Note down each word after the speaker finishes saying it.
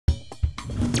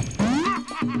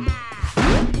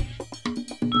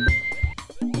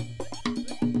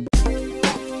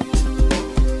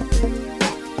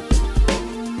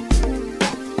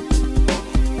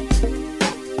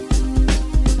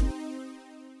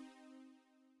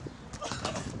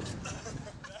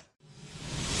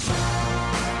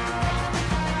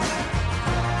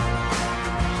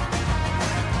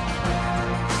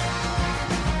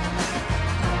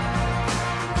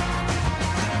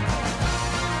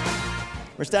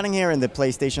We're standing here in the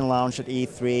PlayStation Lounge at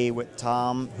E3 with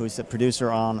Tom, who's a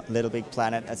producer on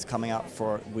LittleBigPlanet that's coming out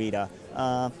for Vita.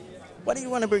 Why do you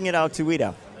want to bring it out to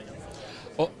Vita?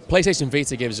 Well, PlayStation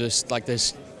Vita gives us like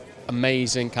this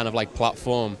amazing kind of like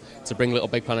platform to bring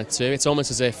LittleBigPlanet to. It's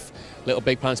almost as if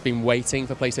LittleBigPlanet's been waiting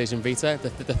for PlayStation Vita.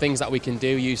 The things that we can do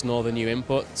using all the new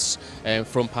inputs,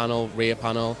 front panel, rear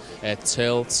panel,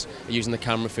 tilt, using the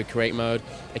camera for create mode,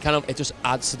 it just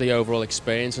adds to the overall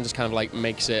experience and just kind of like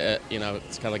makes it,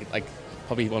 it's kind of like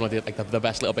probably one of the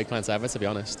best LittleBigPlanets ever, to be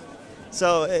honest.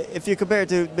 So if you compare it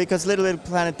to, because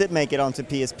LittleBigPlanet did make it onto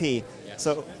PSP, yes.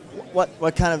 So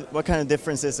what kind of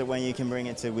difference is it when you can bring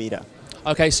it to Vita?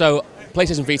 Okay, so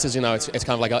PlayStation Vita's, it's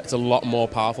kind of like it's a lot more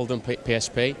powerful than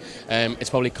PSP.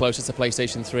 It's probably closer to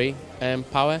PlayStation 3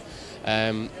 power.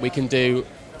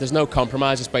 There's no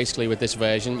compromises basically with this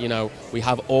version. We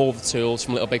have all the tools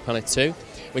from LittleBigPlanet 2,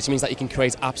 which means that you can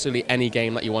create absolutely any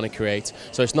game that you want to create.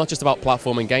 So it's not just about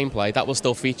platform and gameplay, that will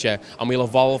still feature, and we'll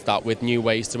evolve that with new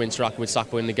ways to interact with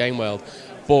Sakura in the game world.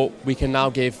 But we can now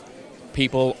give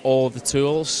people all the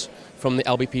tools from the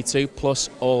LBP2 plus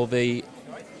all the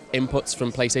inputs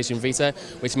from PlayStation Vita,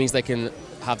 which means they can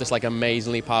have this like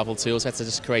amazingly powerful tool set to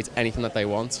just create anything that they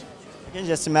want. You can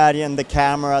just imagine the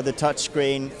camera, the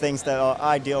touchscreen, things that are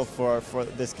ideal for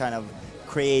this kind of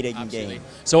creating Absolutely. game.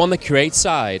 So on the create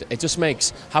side, it just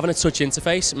makes having a touch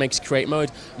interface makes create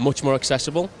mode much more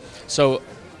accessible. So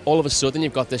all of a sudden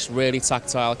you've got this really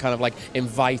tactile kind of like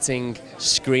inviting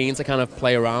screen to kind of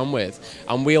play around with,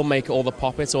 and we'll make all the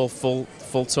poppets all full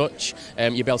touch.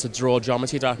 You'll be able to draw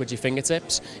geometry directly with your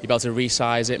fingertips. You'll be able to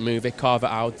resize it, move it, carve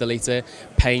it out, delete it,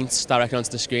 paint directly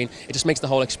onto the screen. It just makes the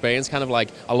whole experience kind of like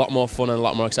a lot more fun and a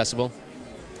lot more accessible.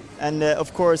 And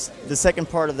of course, the second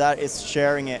part of that is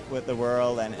sharing it with the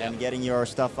world and getting your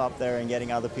stuff up there and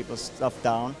getting other people's stuff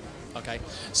down. Okay,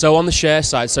 so on the share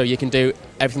side, so you can do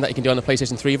everything that you can do on the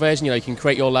PlayStation 3 version. You can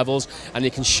create your levels and you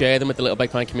can share them with the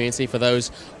LittleBigPlanet community for those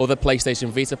other PlayStation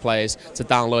Vita players to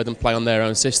download and play on their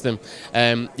own system.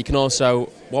 You can also,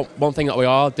 one thing that we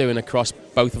are doing across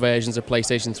both versions of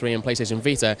PlayStation 3 and PlayStation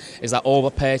Vita is that all the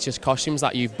purchased costumes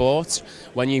that you've bought,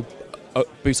 when you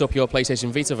boot up your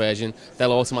PlayStation Vita version,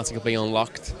 they'll automatically be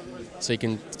unlocked. So you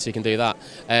can do that.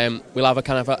 We'll have a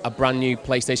kind of a brand new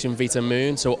PlayStation Vita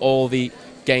Moon, so all the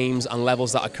games and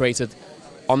levels that are created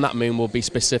on that moon will be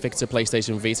specific to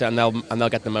PlayStation Vita, and they'll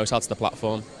get the most out of the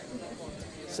platform.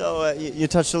 So you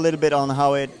touched a little bit on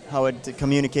how it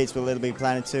communicates with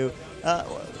LittleBigPlanet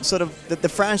 2. Sort of the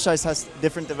franchise has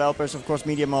different developers. Of course,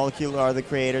 Media Molecule are the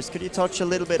creators. Could you touch a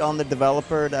little bit on the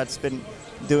developer that's been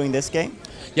doing this game?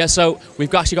 Yeah, so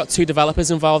we've actually got two developers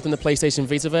involved in the PlayStation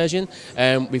Vita version.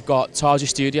 We've got Tarja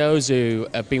Studios, who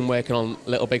have been working on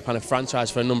LittleBigPlanet franchise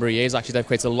for a number of years. Actually, they've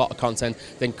created a lot of content.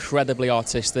 They're incredibly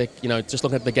artistic. Just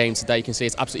looking at the game today, you can see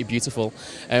it's absolutely beautiful.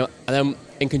 And then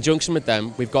in conjunction with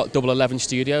them, we've got 11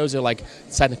 Studios, who are like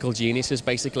technical geniuses,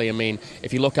 basically. I mean,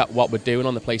 if you look at what we're doing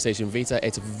on the PlayStation Vita,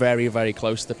 it's very, very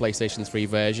close to the PlayStation 3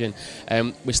 version.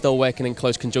 We're still working in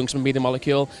close conjunction with Media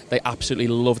Molecule. They absolutely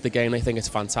love the game. They think it's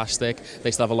fantastic.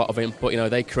 They still have a lot of input.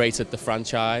 They created the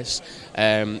franchise.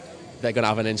 They're going to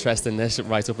have an interest in this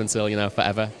right up until,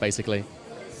 forever, basically.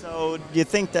 So do you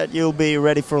think that you'll be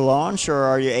ready for launch, or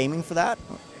are you aiming for that?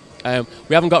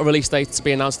 We haven't got a release date to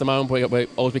be announced at the moment, but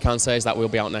all we can say is that we'll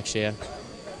be out next year.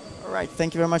 All right.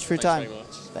 Thank you very much for your time. Thanks very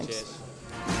much. Thanks. Cheers.